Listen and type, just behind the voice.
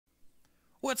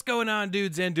What's going on,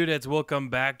 dudes and dudettes? Welcome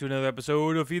back to another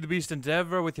episode of FTB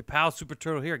Endeavour with your pal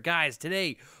Superturtle here. Guys,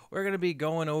 today we're going to be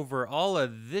going over all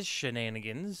of this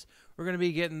shenanigans. We're going to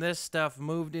be getting this stuff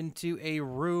moved into a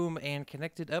room and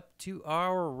connected up to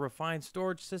our refined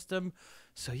storage system.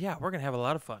 So yeah, we're going to have a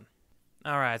lot of fun.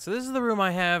 Alright, so this is the room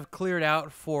I have cleared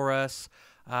out for us.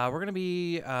 We're going to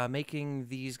be making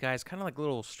these guys kind of like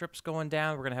little strips going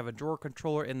down. We're going to have a drawer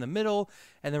controller in the middle,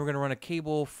 and then we're going to run a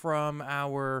cable from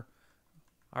our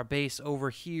base over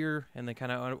here and then kind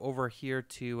of over here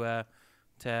to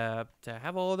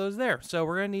have all of those there. So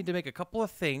we're going to need to make a couple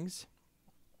of things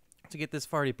to get this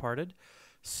farty parted.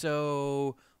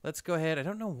 So let's go ahead. I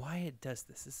don't know why it does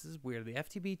this. This is weird. The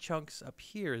FTB chunks up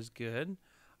here is good.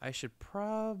 I should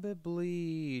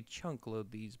probably chunk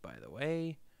load these, by the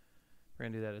way. We're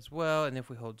going to do that as well. And if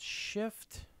we hold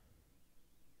shift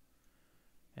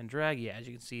and drag, yeah, as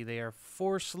you can see, they are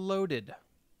force loaded.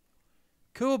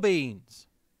 Cool beans.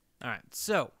 All right,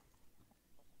 so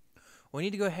we need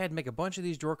to go ahead and make a bunch of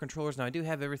these drawer controllers. Now, I do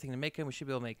have everything to make them. We should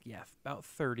be able to make, yeah, about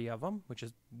 30 of them, which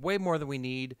is way more than we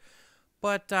need.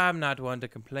 But I'm not one to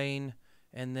complain.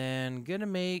 And then going to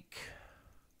make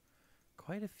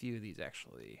quite a few of these,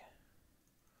 actually.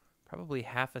 Probably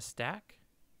half a stack.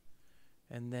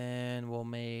 And then we'll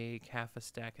make half a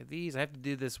stack of these. I have to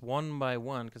do this one by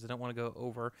one because I don't want to go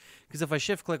over. Because if I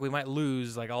shift-click, we might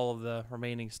lose like all of the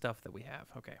remaining stuff that we have.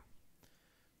 Okay.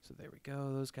 So there we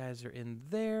go. Those guys are in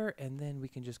there. And then we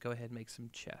can just go ahead and make some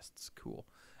chests. Cool.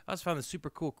 I also found the super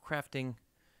cool crafting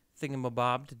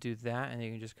thingamabob to do that. And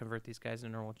you can just convert these guys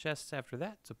into normal chests after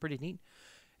that. So pretty neat.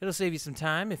 It'll save you some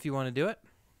time if you want to do it.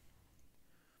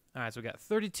 All right, so we got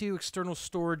 32 external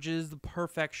storages, the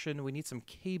perfection. We need some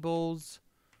cables,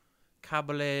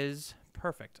 cables.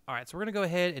 Perfect. All right, so we're going to go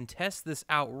ahead and test this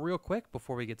out real quick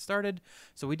before we get started.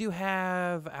 So we do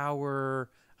have our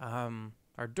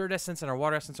dirt essence and our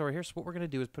water essence over here. So what we're going to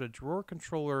do is put a drawer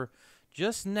controller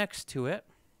just next to it.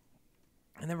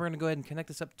 And then we're going to go ahead and connect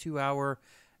this up to our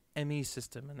ME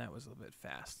system. And that was a little bit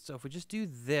fast. So if we just do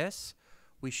this,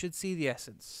 we should see the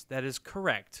essence. That is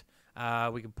correct.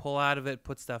 We can pull out of it,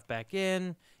 put stuff back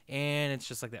in, and it's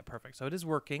just like that. Perfect. So it is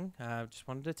working. Just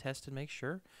wanted to test and make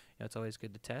sure. You know, it's always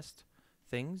good to test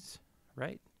things,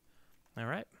 right? All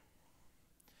right.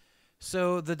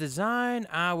 So the design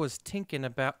I was thinking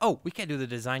about. Oh, we can't do the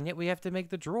design yet. We have to make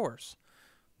the drawers.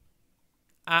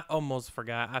 I almost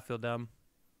forgot. I feel dumb.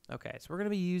 Okay, so we're going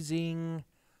to be using,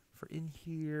 for in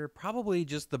here, probably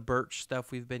just the birch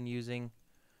stuff we've been using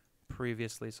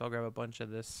previously. So I'll grab a bunch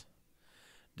of this.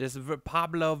 This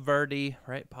Pablo Verde,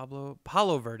 right?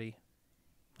 Paulo Verde.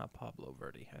 Not Pablo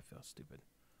Verde. I feel stupid.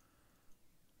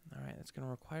 All right, it's going to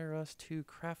require us to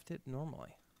craft it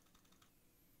normally.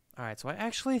 All right, so I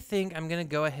actually think I'm going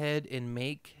to go ahead and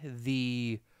make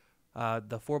the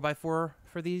 4x4 for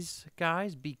these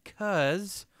guys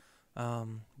because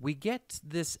we get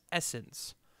this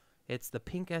essence. It's the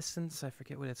pink essence. I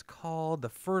forget what it's called. The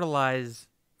fertilized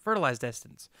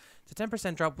essence. It's a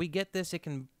 10% drop. We get this. It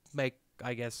can make,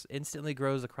 I guess, instantly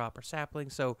grows a crop or sapling.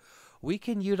 So we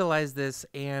can utilize this,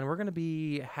 and we're going to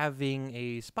be having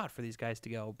a spot for these guys to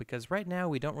go because right now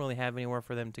we don't really have anywhere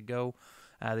for them to go.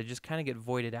 They just kind of get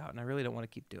voided out, and I really don't want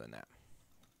to keep doing that.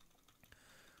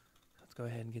 Let's go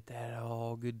ahead and get that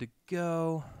all good to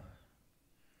go.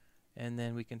 And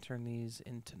then we can turn these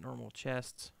into normal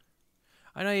chests.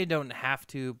 I know you don't have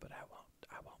to, but I won't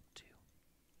to.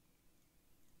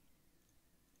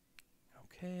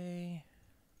 Okay.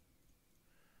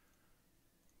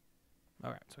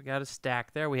 All right, so we got a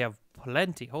stack there. We have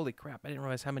plenty. Holy crap, I didn't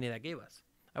realize how many that gave us.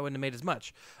 I wouldn't have made as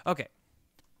much. Okay.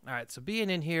 All right, so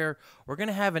being in here, we're going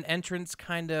to have an entrance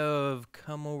kind of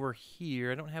come over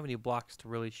here. I don't have any blocks to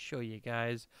really show you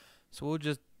guys, so we'll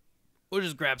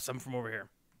just grab some from over here.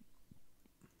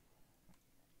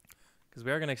 Because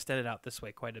we are going to extend it out this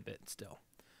way quite a bit still.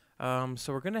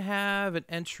 So we're going to have an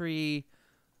entry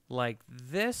like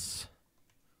this,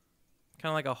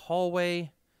 kind of like a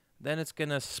hallway. Then it's going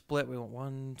to split. We want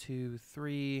 1, 2,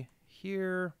 3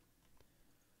 here.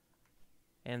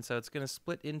 And so it's going to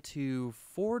split into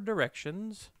 4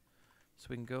 directions. So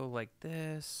we can go like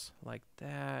this, like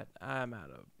that. I'm out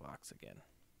of blocks again.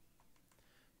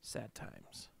 Sad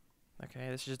times. Okay,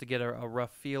 this is just to get a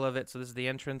rough feel of it. So this is the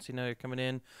entrance. You know, you're coming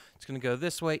in. It's going to go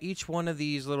this way. Each one of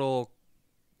these little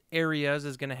areas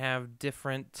is going to have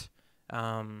different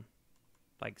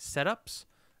like setups.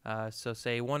 So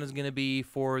say one is going to be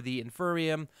for the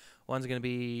inferium, one's going to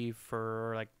be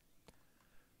for like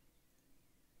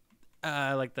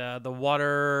the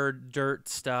water dirt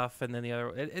stuff, and then the other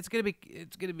it's gonna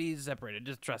be separated.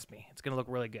 Just trust me, it's gonna look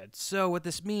really good. So what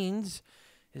this means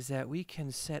is that we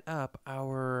can set up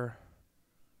our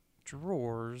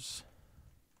drawers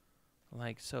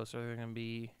like so. So they're going to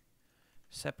be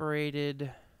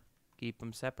separated. Keep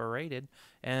them separated.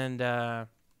 And they're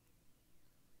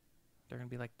going to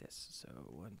be like this. So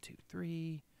 1, 2,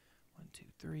 3. 1, 2,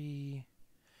 3.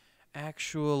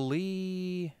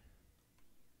 Actually,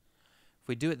 if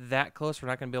we do it that close, we're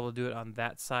not going to be able to do it on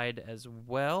that side as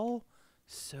well.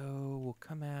 So we'll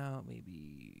come out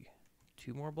maybe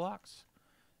 2 more blocks.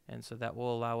 And so that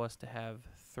will allow us to have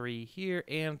 3 here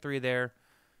and 3 there.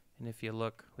 And if you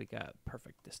look, we got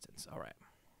perfect distance. All right.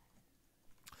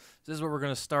 So this is where we're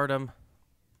going to start them.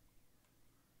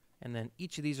 And then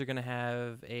each of these are going to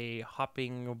have a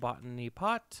hopping botany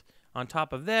pot on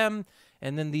top of them.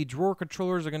 And then the drawer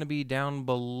controllers are going to be down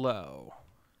below.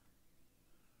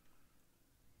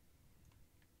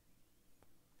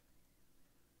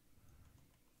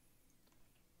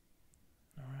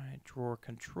 All right, drawer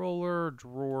controller.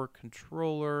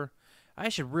 I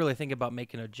should really think about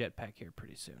making a jetpack here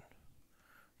pretty soon.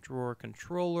 Drawer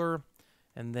controller.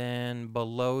 And then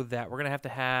below that, we're going to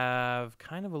have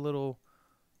kind of a little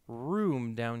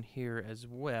room down here as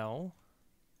well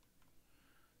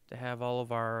to have all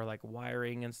of our like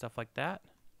wiring and stuff like that.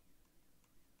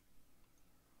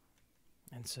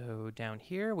 And so down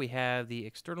here we have the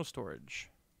external storage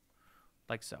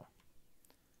like so.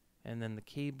 And then the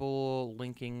cable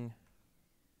linking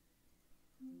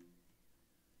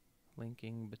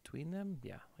between them.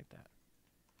 Yeah, like that.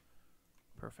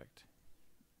 Perfect.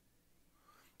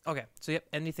 Okay, so yep,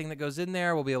 anything that goes in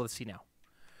there we'll be able to see now.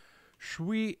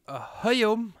 Shwee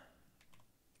ahayum.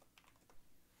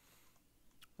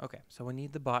 Okay, so we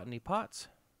need the botany pots.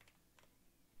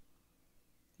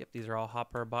 Yep, these are all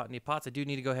hopper botany pots. I do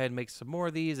need to go ahead and make some more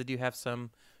of these. I do have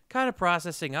some kind of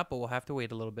processing up, but we'll have to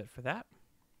wait a little bit for that.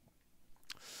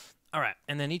 All right,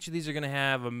 and then each of these are going to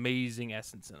have amazing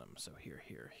essence in them. So here.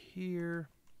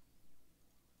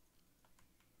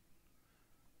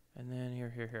 And then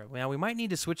here. Now, we might need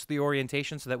to switch the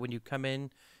orientation so that when you come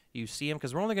in, you see them,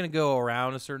 because we're only going to go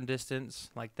around a certain distance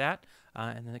like that.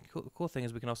 And then the cool thing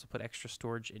is we can also put extra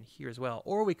storage in here as well.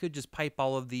 Or we could just pipe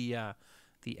all of the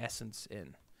essence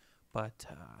in. But,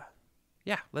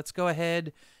 yeah, let's go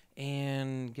ahead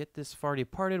and get this farty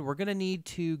parted. We're going to need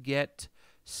to get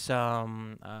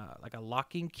some, like a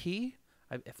locking key.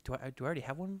 Do I already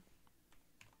have one?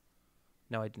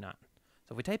 No, I do not.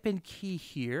 So if we type in key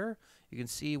here, you can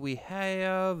see we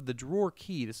have the drawer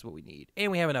key. This is what we need.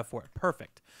 And we have enough for it.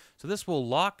 Perfect. So this will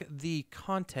lock the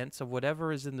contents of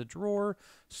whatever is in the drawer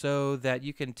so that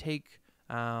you can take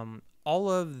all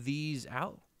of these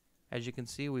out. As you can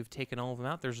see, we've taken all of them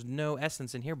out. There's no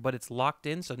essence in here, but it's locked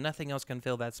in, so nothing else can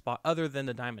fill that spot other than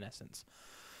the diamond essence.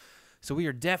 So we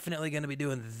are definitely going to be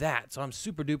doing that. So I'm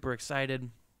super duper excited.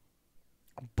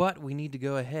 But we need to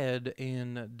go ahead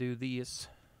and do these.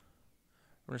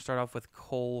 We're going to start off with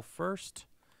coal first.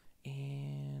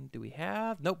 And do we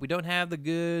have? Nope, we don't have the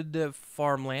good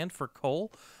farmland for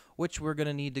coal, which we're going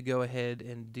to need to go ahead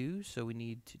and do. So we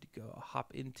need to go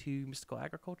hop into mystical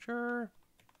agriculture.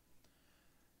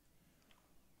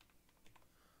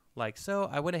 Like so.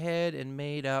 I went ahead and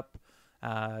made up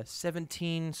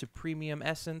 17 supremium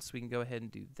essence. We can go ahead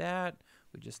and do that.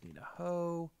 We just need a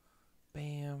hoe.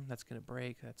 Bam. That's going to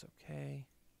break. That's okay.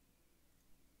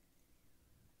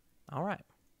 All right.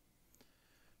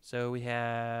 So we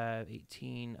have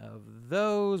 18 of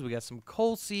those. We got some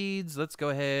coal seeds. Let's go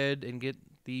ahead and get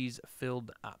these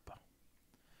filled up.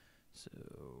 So,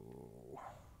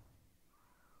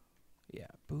 yeah,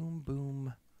 boom,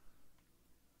 boom,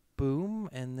 boom,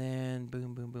 and then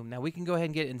boom, boom, boom. Now we can go ahead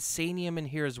and get insanium in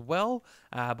here as well,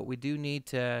 but we do need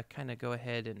to kind of go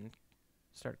ahead and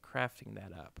start crafting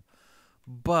that up.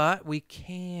 But we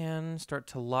can start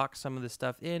to lock some of the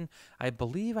stuff in. I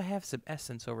believe I have some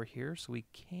essence over here, so we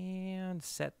can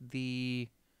set the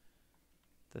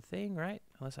thing, right?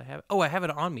 Unless I have it. Oh, I have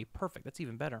it on me. Perfect. That's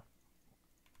even better.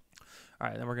 All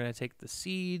right, then we're going to take the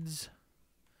seeds,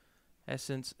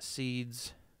 essence,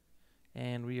 seeds,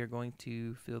 and we are going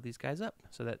to fill these guys up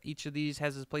so that each of these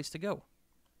has a place to go.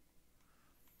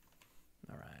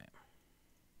 All right.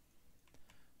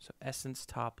 So essence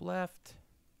top left.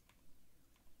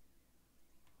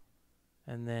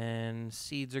 And then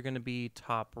seeds are going to be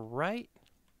top right.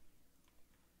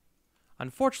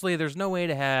 Unfortunately, there's no way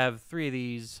to have 3 of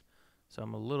these, so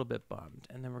I'm a little bit bummed.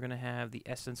 And then we're going to have the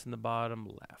essence in the bottom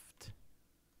left.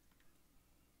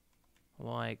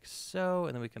 Like so.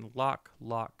 And then we can lock,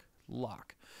 lock,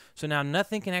 lock. So now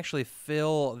nothing can actually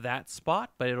fill that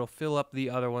spot, but it'll fill up the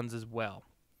other ones as well.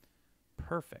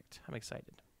 Perfect. I'm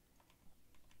excited.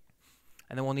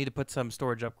 And then we'll need to put some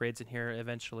storage upgrades in here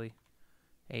eventually.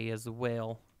 A as the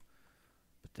whale.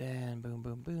 But then boom,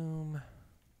 boom, boom.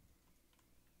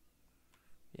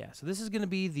 Yeah, so this is going to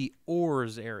be the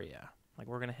ores area. Like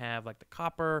we're going to have like the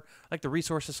copper, like the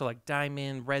resources, so like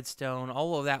diamond, redstone,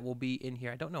 all of that will be in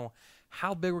here. I don't know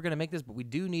how big we're going to make this, but we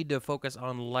do need to focus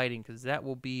on lighting because that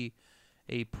will be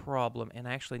a problem. And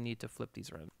I actually need to flip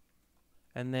these around.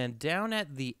 And then down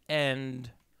at the end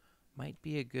might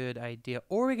be a good idea.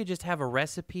 Or we could just have a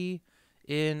recipe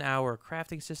in our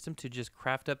crafting system to just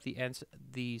craft up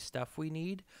the stuff we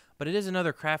need. But it is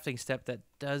another crafting step that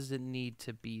doesn't need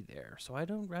to be there. So I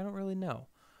don't really know.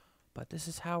 But this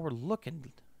is how we're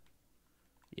looking.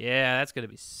 Yeah, that's going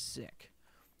to be sick.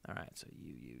 All right, so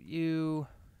you.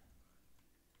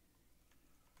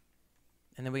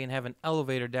 And then we can have an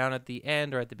elevator down at the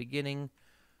end or at the beginning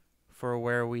for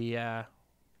where we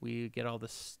get all the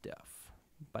stuff.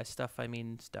 By stuff, I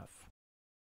mean stuff.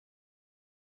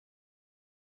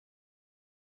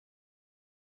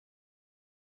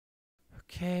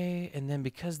 Okay, and then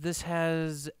because this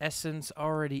has essence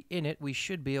already in it, we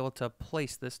should be able to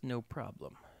place this no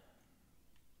problem.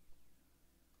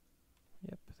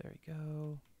 Yep, there you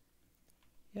go.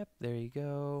 Yep, there you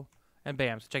go. And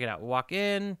bam, so check it out. We'll walk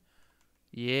in.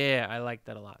 Yeah, I like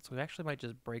that a lot. So we actually might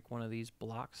just break one of these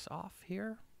blocks off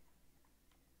here.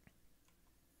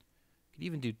 Could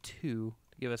even do 2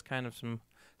 to give us kind of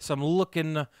some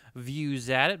looking views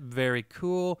at it. Very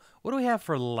cool. What do we have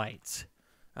for lights?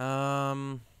 Got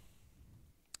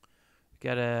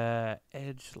a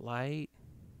edge light.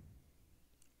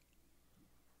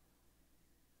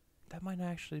 That might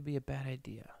actually be a bad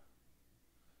idea.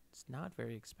 It's not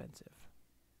very expensive.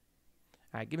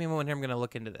 All right, give me a moment here. I'm going to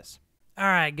look into this. All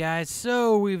right, guys.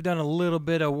 So we've done a little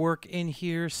bit of work in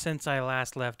here since I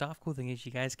last left off. Cool thing is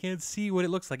you guys can't see what it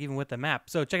looks like even with the map.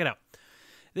 So check it out.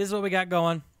 This is what we got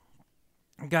going.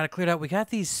 Got it cleared out. We got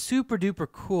these super duper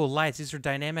cool lights. These are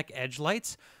dynamic edge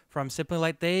lights from Simply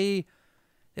Light. They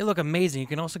look amazing. You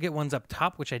can also get ones up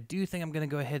top, which I do think I'm going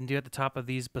to go ahead and do at the top of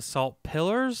these basalt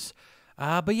pillars.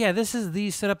 But yeah, this is the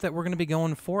setup that we're going to be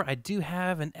going for. I do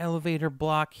have an elevator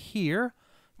block here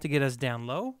to get us down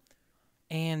low.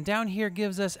 And down here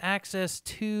gives us access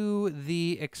to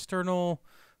the external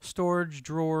storage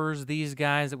drawers, these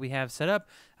guys that we have set up.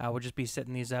 We'll just be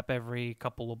setting these up every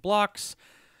couple of blocks.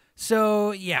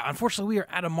 So, yeah, unfortunately, we are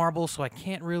out of marble, so I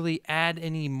can't really add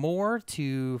any more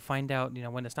to find out,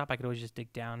 when to stop. I could always just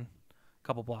dig down a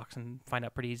couple blocks and find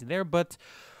out pretty easy there, but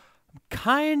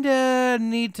kind of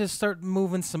need to start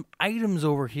moving some items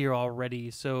over here already.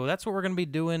 So that's what we're going to be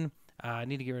doing. I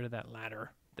need to get rid of that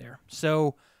ladder there.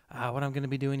 So what I'm going to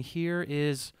be doing here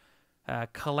is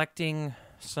collecting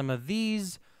some of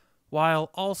these while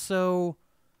also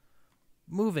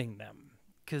moving them.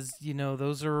 Because,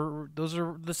 those are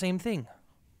the same thing.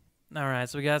 All right,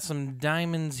 so we got some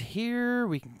diamonds here.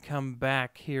 We can come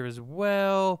back here as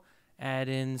well. Add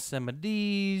in some of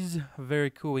these. Very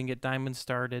cool. We can get diamonds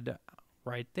started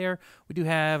right there. We do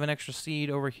have an extra seed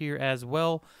over here as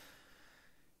well.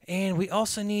 And we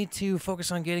also need to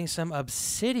focus on getting some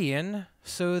obsidian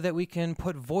so that we can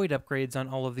put void upgrades on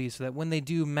all of these so that when they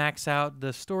do max out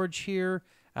the storage here,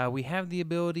 we have the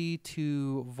ability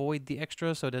to void the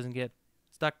extra so it doesn't get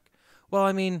stuck. Well,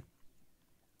 I mean,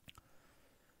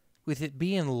 with it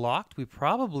being locked, we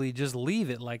probably just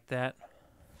leave it like that.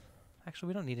 Actually,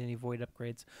 we don't need any void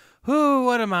upgrades.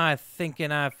 What am I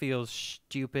thinking? I feel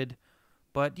stupid.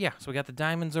 But yeah, so we got the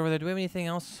diamonds over there. Do we have anything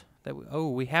else?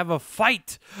 We have a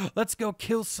fight. Let's go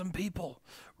kill some people.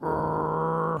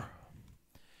 You're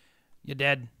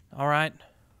dead. All right.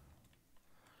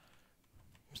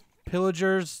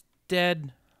 Pillagers,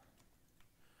 dead.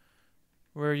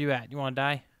 Where are you at? You want to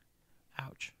die?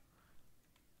 Ouch.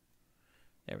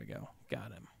 There we go.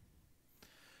 Got him.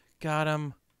 Got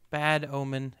him. Bad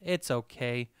omen. It's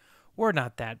okay. We're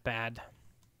not that bad.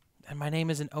 And my name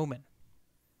isn't Omen.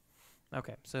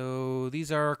 Okay, so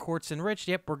these are quartz enriched.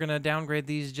 Yep, we're going to downgrade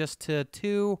these just to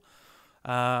 2.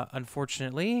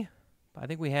 Unfortunately, I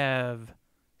think we have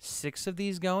 6 of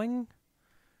these going,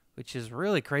 which is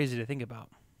really crazy to think about.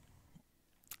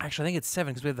 Actually, I think it's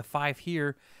 7 because we have the 5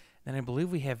 here. And I believe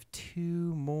we have 2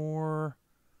 more.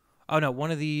 Oh, no,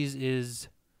 one of these is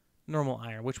normal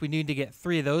iron, which we need to get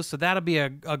 3 of those. So that'll be a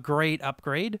great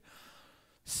upgrade.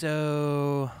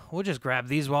 So we'll just grab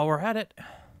these while we're at it.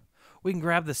 We can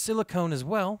grab the silicone as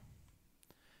well.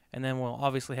 And then we'll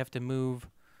obviously have to move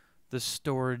the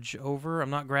storage over.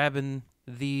 I'm not grabbing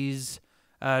these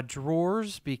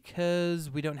drawers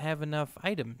because we don't have enough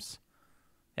items.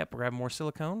 Yep, we'll grab more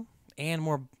silicone and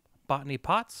more botany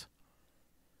pots.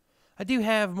 I do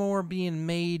have more being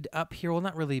made up here. Well,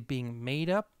 not really being made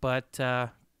up, but I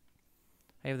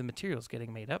have the materials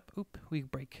getting made up. Oop, we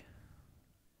break.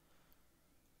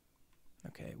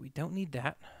 Okay, we don't need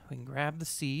that. We can grab the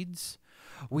seeds.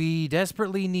 We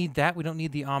desperately need that. We don't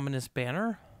need the ominous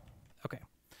banner. Okay,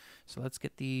 so let's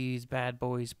get these bad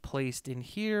boys placed in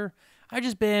here. I've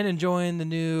just been enjoying the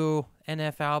new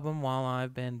NF album while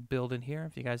I've been building here.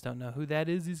 If you guys don't know who that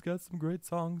is, he's got some great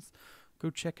songs. Go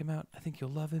check him out. I think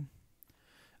you'll love him.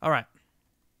 All right.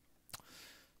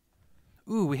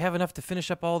 Ooh, we have enough to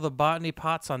finish up all the botany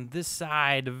pots on this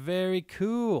side. Very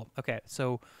cool. Okay,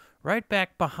 so right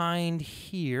back behind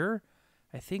here,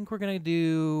 I think we're going to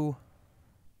do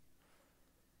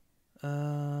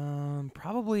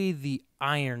probably the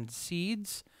iron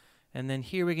seeds. And then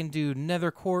here we can do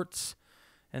nether quartz.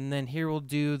 And then here we'll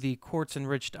do the quartz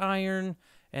enriched iron.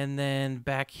 And then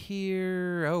back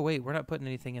here, oh wait, we're not putting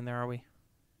anything in there, are we?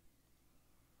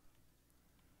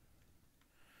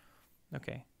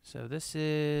 Okay, so this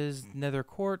is nether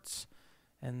quartz.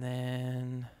 And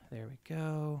then, there we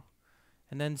go.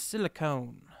 And then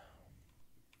silicone.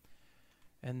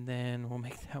 And then we'll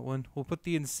make that one. We'll put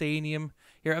the insanium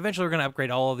here. Eventually, we're going to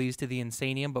upgrade all of these to the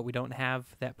insanium, but we don't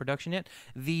have that production yet.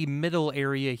 The middle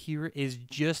area here is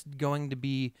just going to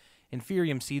be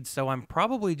inferium seeds, so I'm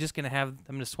probably just going to have.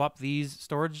 I'm going to swap these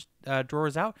storage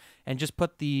drawers out and just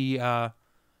put the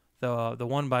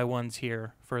 1x1s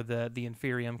here for the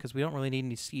inferium, because we don't really need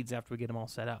any seeds after we get them all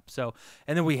set up. So,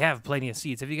 and then we have plenty of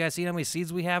seeds. Have you guys seen how many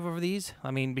seeds we have over these?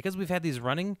 I mean, because we've had these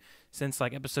running since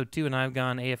like episode 2, and I've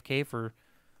gone AFK for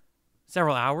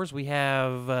several hours. We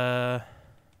have,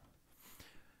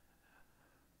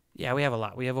 yeah, we have a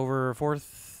lot. We have over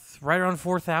right around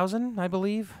 4,000, I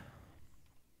believe.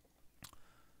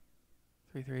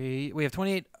 We have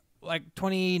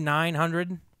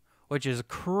 2,900, which is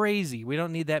crazy. We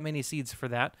don't need that many seeds for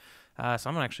that. So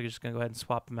I'm actually just going to go ahead and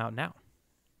swap them out now.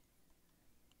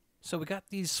 So we got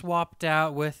these swapped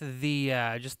out with the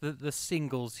just the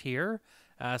singles here.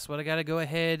 So what I got to go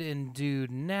ahead and do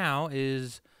now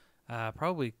is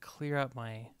probably clear up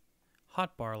my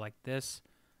hotbar like this.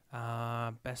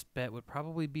 Best bet would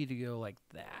probably be to go like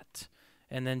that.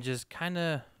 And then just kind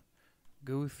of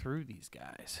go through these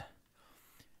guys.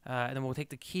 And then we'll take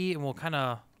the key and we'll kind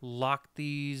of lock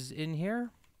these in here.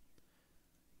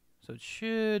 So it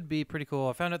should be pretty cool.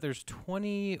 I found out there's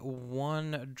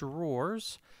 21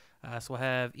 drawers. So we'll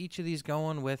have each of these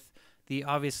going with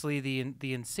obviously the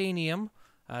insanium,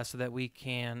 so that we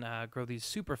can grow these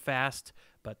super fast.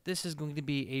 But this is going to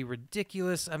be a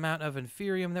ridiculous amount of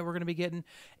inferium that we're going to be getting.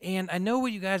 And I know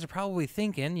what you guys are probably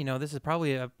thinking. You know, this is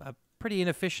probably a pretty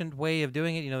inefficient way of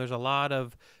doing it. You know, there's a lot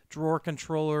of drawer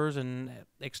controllers and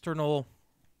external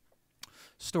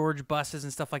storage buses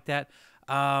and stuff like that.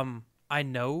 I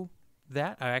know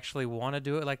that. I actually want to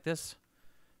do it like this.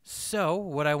 So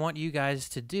what I want you guys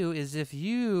to do is, if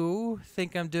you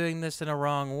think I'm doing this in a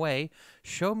wrong way,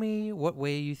 show me what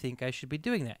way you think I should be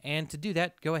doing that. And to do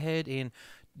that, go ahead and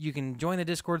you can join the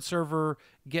Discord server,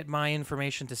 get my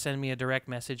information to send me a direct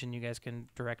message, and you guys can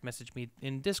direct message me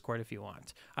in Discord if you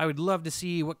want. I would love to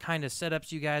see what kind of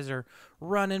setups you guys are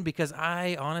running, because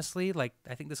I honestly,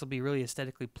 I think this will be really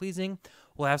aesthetically pleasing.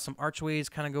 We'll have some archways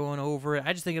kind of going over it.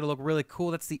 I just think it'll look really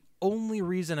cool. That's the only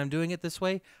reason I'm doing it this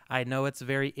way. I know it's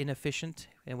very inefficient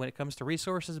when it comes to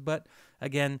resources, but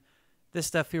again, this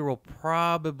stuff here will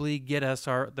probably get us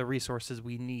the resources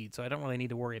we need, so I don't really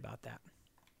need to worry about that.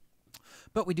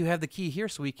 But we do have the key here,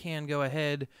 so we can go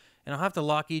ahead, and I'll have to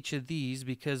lock each of these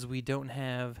because we don't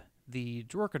have the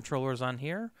drawer controllers on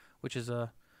here, which is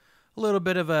a little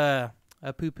bit of a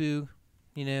poo-poo,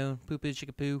 you know, poo-poo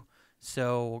chicka-poo.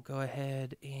 So we'll go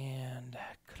ahead and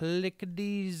click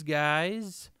these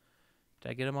guys. Did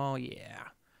I get them all? Yeah.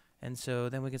 And so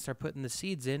then we can start putting the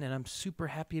seeds in, and I'm super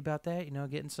happy about that, you know,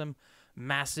 getting some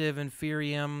massive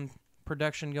inferium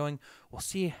production going. We'll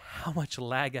see how much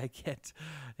lag I get.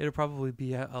 It'll probably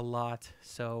be a lot.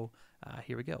 So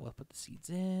here we go. We'll put the seeds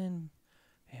in.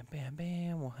 Bam, bam,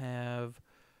 bam. We'll have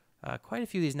quite a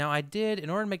few of these. Now I did, in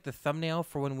order to make the thumbnail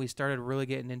for when we started really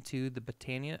getting into the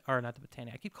Botania, or not the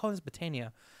Botania, I keep calling this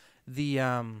Botania, the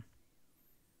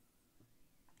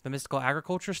mystical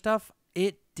agriculture stuff,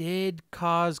 it did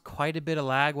cause quite a bit of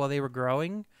lag while they were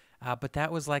growing, but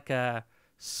that was like a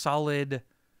solid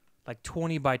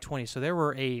 20 by 20. So there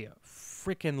were a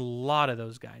freaking lot of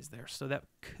those guys there. So that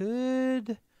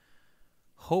could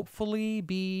hopefully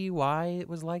be why it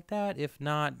was like that. If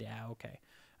not, yeah, okay.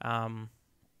 That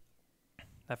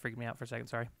freaked me out for a second,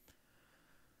 sorry.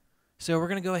 So we're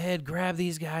going to go ahead, grab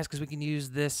these guys, because we can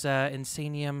use this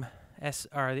insanium, the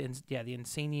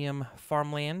insanium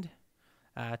farmland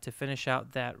to finish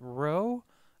out that row.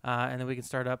 And then we can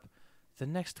start up the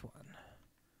next one,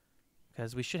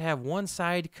 because we should have one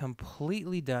side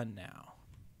completely done now.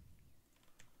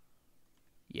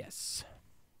 Yes.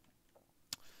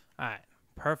 All right,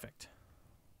 perfect.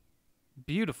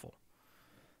 Beautiful.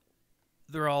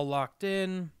 They're all locked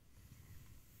in.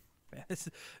 Man, this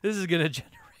is going to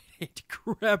generate a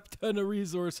crap ton of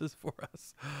resources for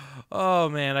us. Oh,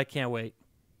 man, I can't wait.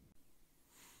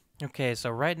 Okay,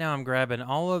 so right now I'm grabbing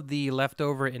all of the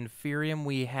leftover inferium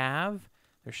we have.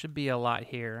 There should be a lot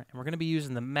here. And we're going to be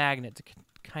using the magnet to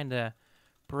kind of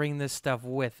bring this stuff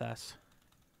with us.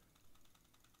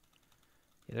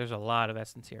 Yeah, there's a lot of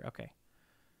essence here. Okay.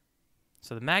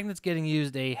 So the magnet's getting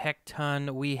used a heck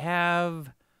ton. We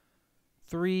have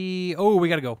we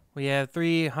got to go. We have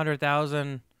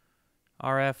 300,000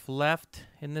 RF left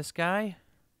in this guy.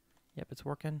 Yep, it's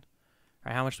working. All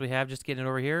right, how much do we have just getting it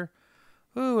over here?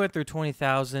 Ooh, went through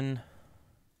 20,000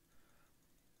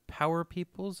 power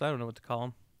peoples. I don't know what to call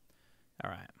them.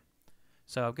 All right.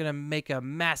 So I'm going to make a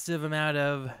massive amount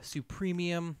of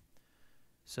supremium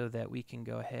so that we can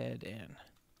go ahead and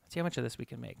see how much of this we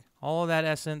can make. All of that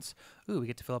essence. Ooh, we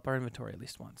get to fill up our inventory at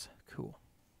least once. Cool.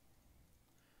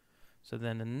 So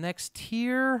then the next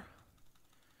tier,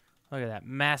 look at that,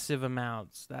 massive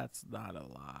amounts. That's not a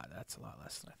lot. That's a lot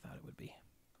less than I thought it would be.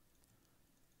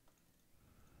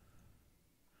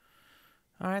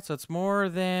 All right, so it's more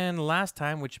than last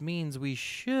time, which means we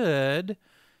should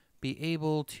be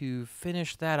able to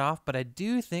finish that off. But I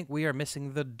do think we are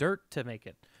missing the dirt to make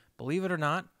it. Believe it or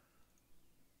not,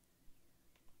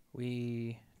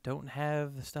 we don't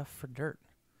have the stuff for dirt.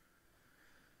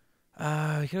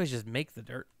 We can always just make the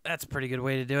dirt. That's a pretty good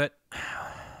way to do it.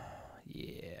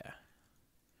 Yeah.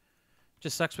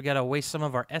 Just sucks we got to waste some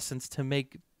of our essence to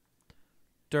make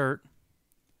dirt.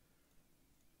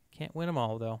 Can't win them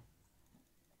all, though.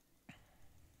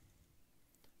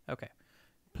 Okay.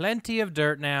 Plenty of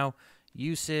dirt now.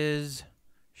 Uses.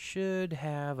 Should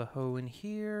have a hoe in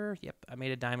here. Yep, I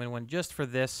made a diamond one just for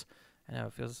this. I know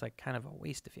it feels like kind of a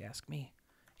waste if you ask me.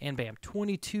 And bam,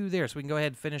 22 there. So we can go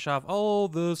ahead and finish off all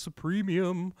the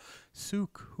supremium. So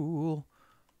cool.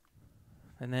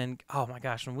 And then, oh my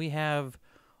gosh, when we have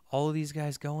all of these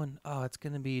guys going, oh, it's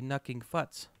going to be nucking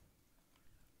futs.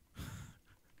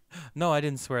 No, I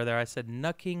didn't swear there. I said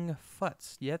nucking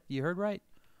futs. Yep, you heard right.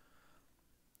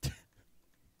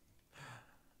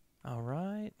 All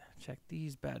right, check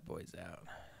these bad boys out.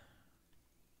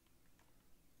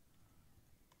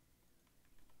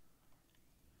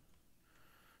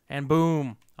 And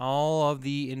boom, all of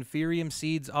the inferium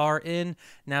seeds are in.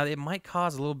 Now, it might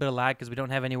cause a little bit of lag because we don't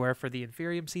have anywhere for the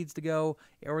inferium seeds to go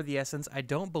or the essence. I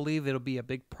don't believe it'll be a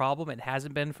big problem. It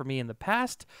hasn't been for me in the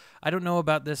past. I don't know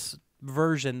about this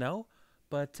version, though.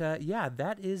 But, yeah,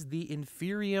 that is the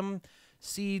inferium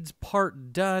seeds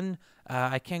part done.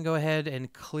 I can go ahead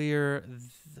and clear.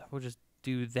 We'll just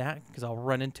do that because I'll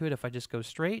run into it if I just go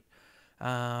straight.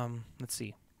 Let's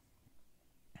see.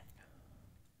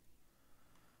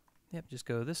 Yep, just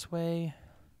go this way.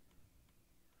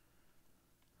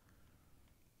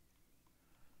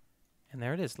 And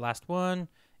there it is, last one.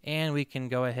 And we can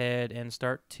go ahead and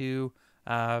start to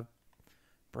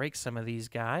break some of these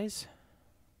guys.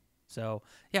 So,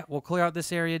 yeah, we'll clear out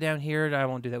this area down here. I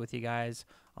won't do that with you guys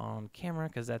on camera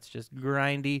because that's just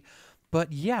grindy.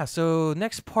 But, yeah, so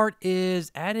next part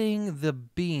is adding the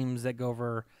beams that go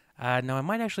over. Now, I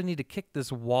might actually need to kick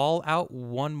this wall out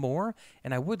one more,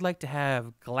 and I would like to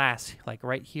have glass, like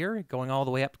right here, going all the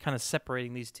way up, kind of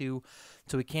separating these two,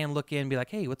 so we can look in and be like,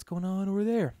 hey, what's going on over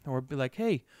there? Or be like,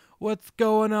 hey, what's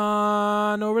going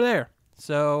on over there?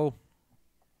 So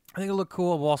I think it'll look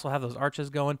cool. We'll also have those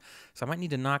arches going, so I might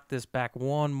need to knock this back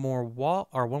one more wall,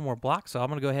 or one more block, so I'm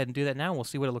going to go ahead and do that now, and we'll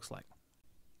see what it looks like.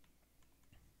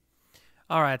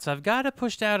 All right, so I've got to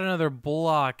push out another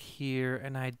block here,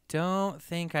 and I don't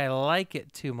think I like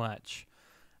it too much.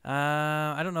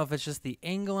 I don't know if it's just the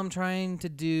angle I'm trying to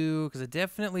do, because I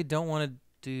definitely don't want to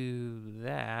do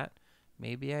that.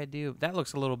 Maybe I do. That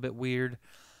looks a little bit weird.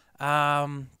 But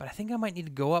I think I might need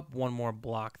to go up one more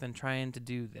block than trying to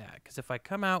do that, because if I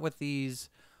come out with these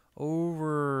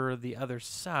over the other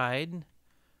side,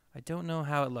 I don't know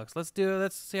how it looks. Let's do it.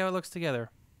 Let's see how it looks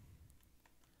together.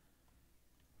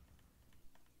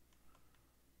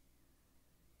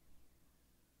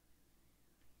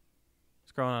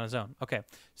 Growing on its own. Okay,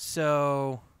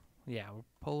 so yeah, we're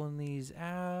pulling these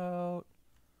out.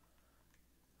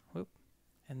 Whoop.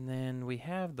 And then we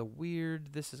have the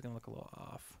weird, this is gonna look a little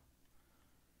off.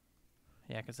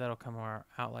 Yeah, because that'll come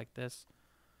out like this.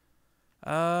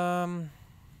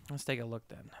 Let's take a look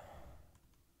then.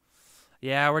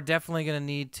 Yeah, we're definitely gonna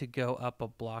need to go up a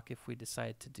block if we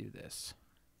decide to do this.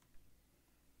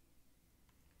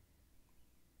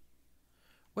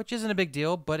 Which isn't a big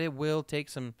deal, but it will take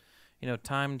some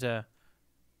time to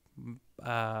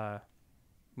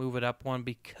move it up one,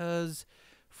 because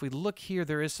If we look here,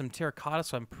 there is some terracotta,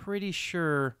 so I'm pretty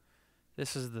sure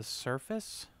this is the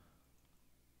surface.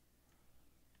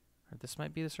 Or this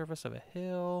might be the surface of a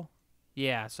hill.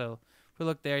 Yeah, so if we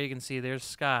look there, you can see there's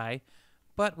sky.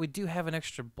 But we do have an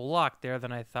extra block there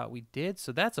than I thought we did,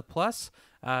 so that's a plus.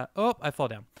 Oh, I fall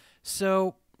down.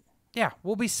 So, yeah,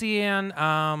 we'll be seeing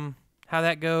how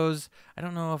that goes. I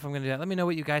don't know if I'm going to do that. Let me know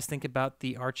what you guys think about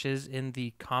the arches in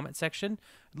the comment section.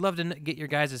 I'd love to get your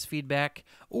guys' feedback.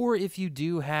 Or if you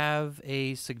do have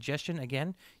a suggestion,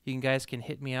 again, you guys can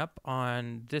hit me up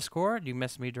on Discord. You can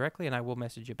message me directly, and I will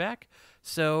message you back.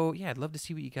 So, yeah, I'd love to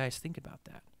see what you guys think about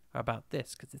that, about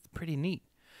this, because it's pretty neat.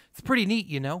 It's pretty neat,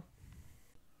 you know.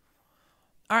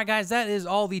 All right, guys, that is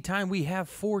all the time we have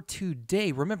for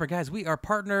today. Remember, guys, we are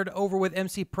partnered over with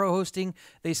MC Pro Hosting.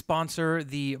 They sponsor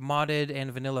the modded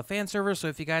and vanilla fan servers. So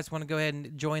if you guys want to go ahead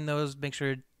and join those, make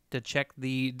sure to check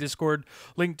the Discord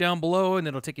link down below, and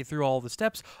it'll take you through all the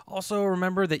steps. Also,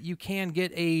 remember that you can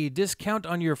get a discount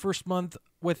on your first month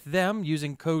with them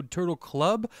using code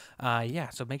TurtleClub. Yeah,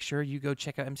 so make sure you go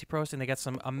check out MC Pro Hosting. They got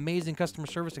some amazing customer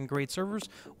service and great servers.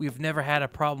 We've never had a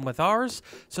problem with ours.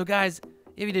 So, guys,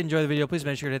 if you did enjoy the video, please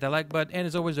make sure to hit that like button. And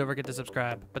as always, don't forget to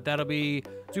subscribe. But that'll be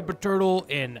Super Turtle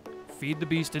in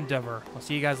FTB Endeavour. I'll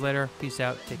see you guys later. Peace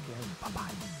out. Take care.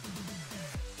 Bye-bye.